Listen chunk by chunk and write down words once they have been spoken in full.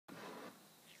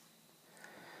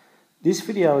This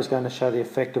video is going to show the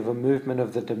effect of a movement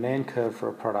of the demand curve for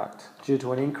a product due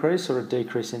to an increase or a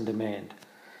decrease in demand.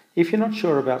 If you're not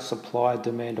sure about supply,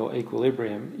 demand or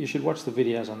equilibrium, you should watch the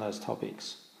videos on those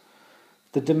topics.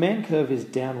 The demand curve is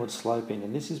downward sloping,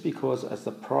 and this is because as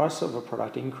the price of a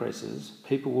product increases,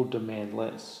 people will demand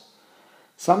less.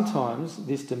 Sometimes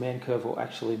this demand curve will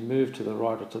actually move to the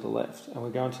right or to the left, and we're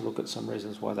going to look at some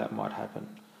reasons why that might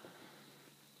happen.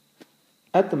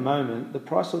 At the moment, the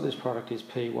price of this product is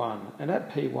P1, and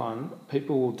at P1,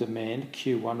 people will demand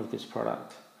Q1 of this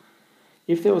product.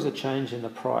 If there was a change in the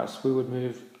price, we would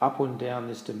move up and down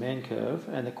this demand curve,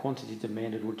 and the quantity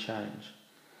demanded would change.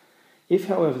 If,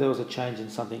 however, there was a change in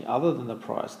something other than the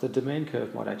price, the demand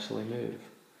curve might actually move.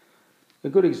 A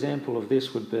good example of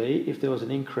this would be if there was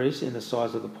an increase in the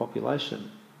size of the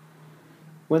population.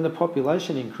 When the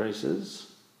population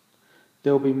increases,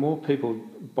 there will be more people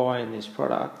buying this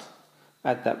product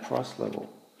at that price level.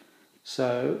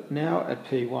 So now at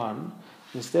P1,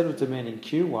 instead of demanding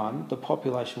Q1, the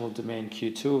population will demand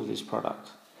Q2 of this product.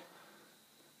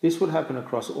 This would happen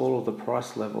across all of the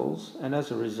price levels, and as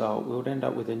a result, we would end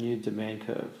up with a new demand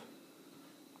curve.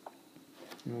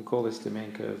 And we'll call this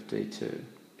demand curve D2.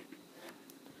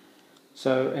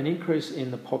 So an increase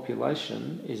in the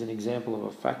population is an example of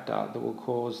a factor that will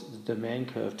cause the demand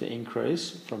curve to increase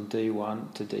from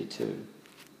D1 to D2.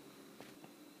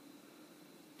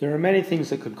 There are many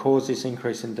things that could cause this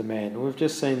increase in demand. We've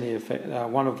just seen the effect.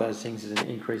 One of those things is an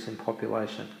increase in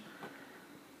population.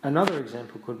 Another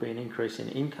example could be an increase in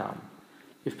income.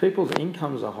 If people's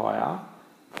incomes are higher,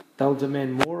 they'll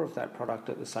demand more of that product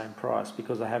at the same price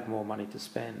because they have more money to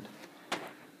spend.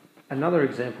 Another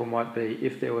example might be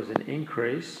if there was an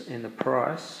increase in the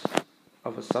price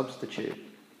of a substitute.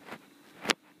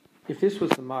 If this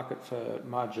was the market for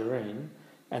margarine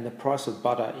and the price of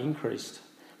butter increased,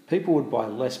 people would buy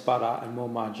less butter and more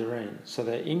margarine, so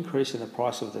the increase in the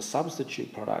price of the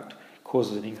substitute product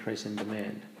causes an increase in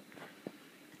demand.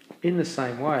 In the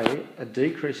same way, a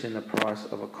decrease in the price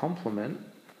of a complement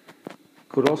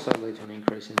could also lead to an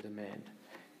increase in demand.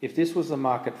 If this was the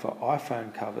market for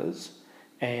iPhone covers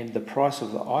and the price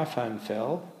of the iPhone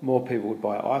fell, more people would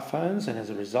buy iPhones, and as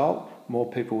a result, more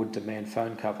people would demand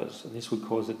phone covers, and this would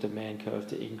cause the demand curve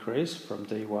to increase from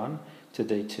D1 to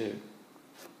D2.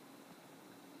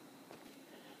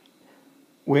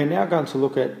 We're now going to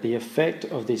look at the effect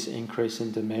of this increase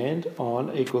in demand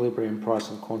on equilibrium price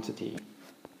and quantity.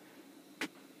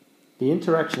 The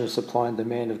interaction of supply and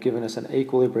demand have given us an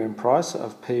equilibrium price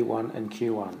of P1 and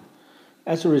Q1.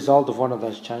 As a result of one of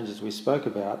those changes we spoke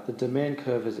about, the demand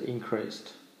curve has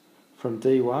increased from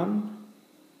D1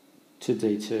 to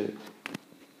D2.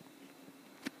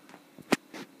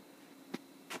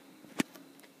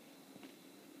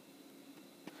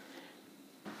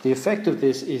 The effect of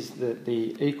this is that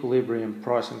the equilibrium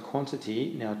price and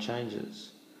quantity now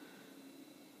changes.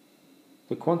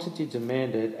 The quantity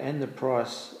demanded and the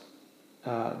price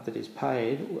that is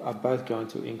paid are both going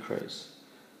to increase.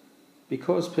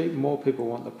 Because more people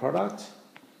want the product,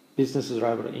 businesses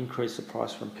are able to increase the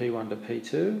price from P1 to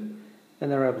P2,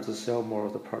 and they're able to sell more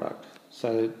of the product.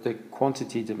 So the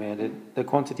quantity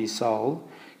sold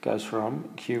goes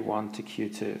from Q1 to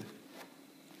Q2.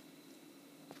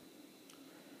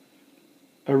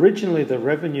 Originally, the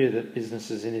revenue that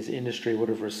businesses in this industry would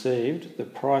have received, the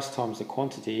price times the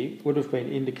quantity, would have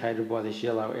been indicated by this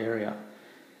yellow area.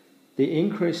 The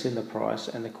increase in the price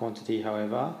and the quantity,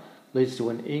 however, leads to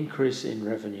an increase in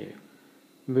revenue,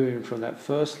 moving from that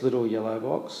first little yellow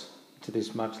box to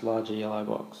this much larger yellow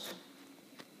box.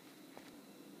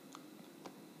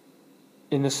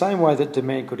 In the same way that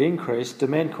demand could increase,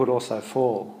 demand could also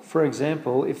fall. For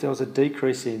example, if there was a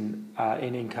decrease in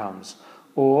incomes,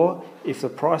 or if the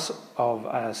price of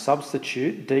a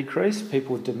substitute decreased,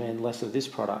 people would demand less of this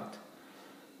product.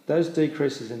 Those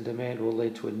decreases in demand will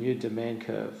lead to a new demand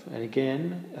curve. And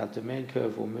again, our demand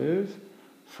curve will move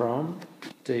from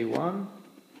D1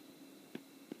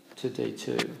 to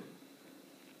D2,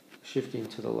 shifting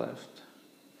to the left.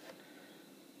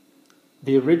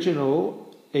 The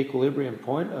original equilibrium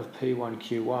point of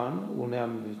P1Q1 will now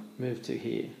move to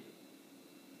here.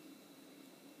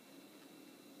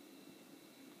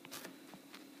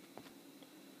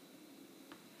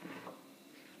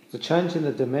 The change in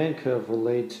the demand curve will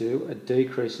lead to a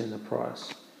decrease in the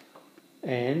price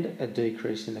and a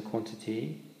decrease in the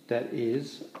quantity that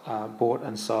is bought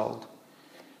and sold.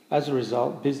 As a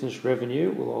result, business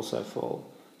revenue will also fall.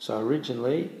 So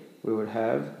originally, we would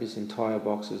have this entire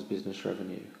box as business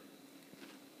revenue.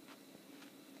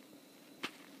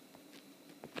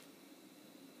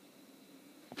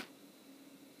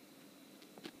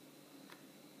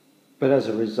 But as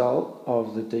a result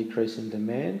of the decrease in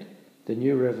demand, The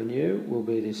new revenue will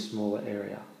be this smaller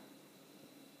area.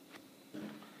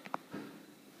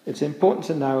 It's important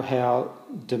to know how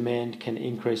demand can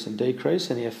increase and decrease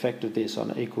and the effect of this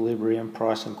on equilibrium,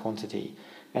 price and quantity.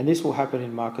 And this will happen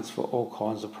in markets for all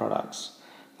kinds of products,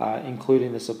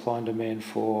 including the supply and demand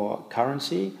for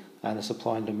currency and the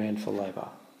supply and demand for labour.